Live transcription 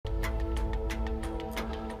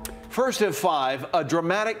First at 5, a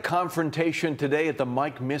dramatic confrontation today at the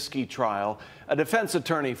Mike Miske trial. A defense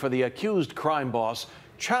attorney for the accused crime boss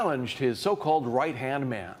challenged his so-called right-hand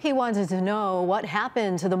man. He wanted to know what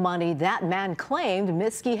happened to the money that man claimed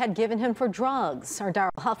Miske had given him for drugs. Our Daryl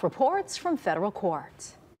Huff reports from federal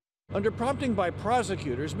court. Under prompting by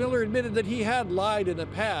prosecutors, Miller admitted that he had lied in the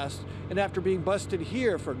past, and after being busted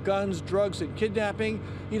here for guns, drugs, and kidnapping,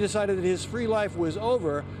 he decided that his free life was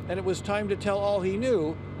over and it was time to tell all he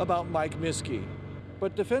knew about Mike Miske.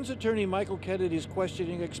 But defense attorney Michael Kennedy's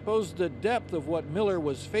questioning exposed the depth of what Miller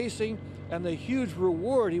was facing and the huge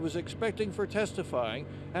reward he was expecting for testifying,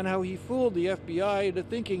 and how he fooled the FBI into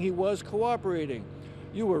thinking he was cooperating.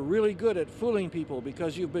 "You were really good at fooling people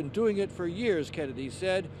because you've been doing it for years," Kennedy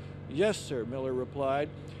said. "Yes, sir," Miller replied.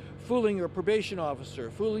 "Fooling your probation officer,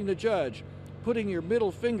 fooling the judge, putting your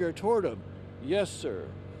middle finger toward him." "Yes, sir."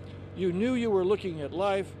 "You knew you were looking at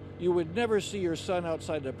life. You would never see your son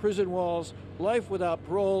outside the prison walls. Life without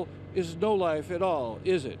parole is no life at all,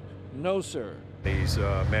 is it?" "No, sir." He's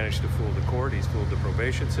managed to fool the court, he's fooled the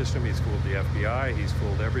probation system, he's fooled the FBI, he's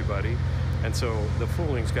fooled everybody. And so the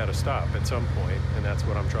fooling's got to stop at some point, and that's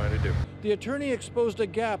what I'm trying to do. The attorney exposed a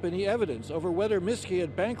gap in the evidence over whether Miske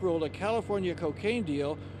had bankrolled a California cocaine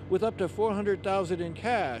deal with up to $400,000 in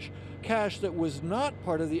cash that was not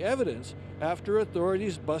part of the evidence after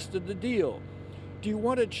authorities busted the deal. "Do you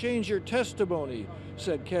want to change your testimony?"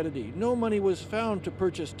 said Kennedy. "No money was found to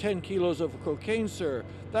purchase 10 kilos of cocaine, sir.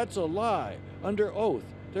 That's a lie. Under oath,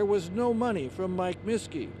 there was no money from Mike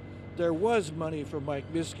Miske." "There was money from Mike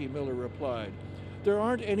Miske," Miller replied. "There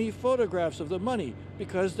aren't any photographs of the money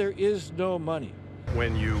because there is no money."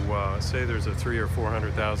 When you say there's a $300,000 or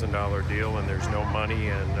 $400,000 deal and there's no money,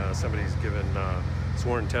 and somebody's given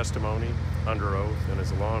sworn testimony under oath, and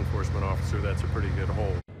as a law enforcement officer, that's a pretty good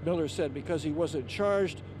hold. Miller said because he wasn't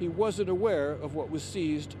charged, he wasn't aware of what was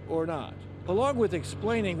seized or not. Along with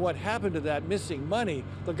explaining what happened to that missing money,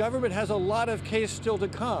 the government has a lot of case still to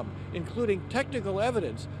come, including technical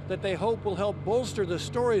evidence that they hope will help bolster the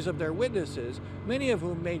stories of their witnesses, many of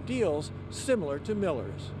whom made deals similar to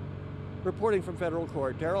Miller's. Reporting from federal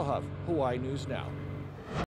court, Daryl Huff, Hawaii News Now.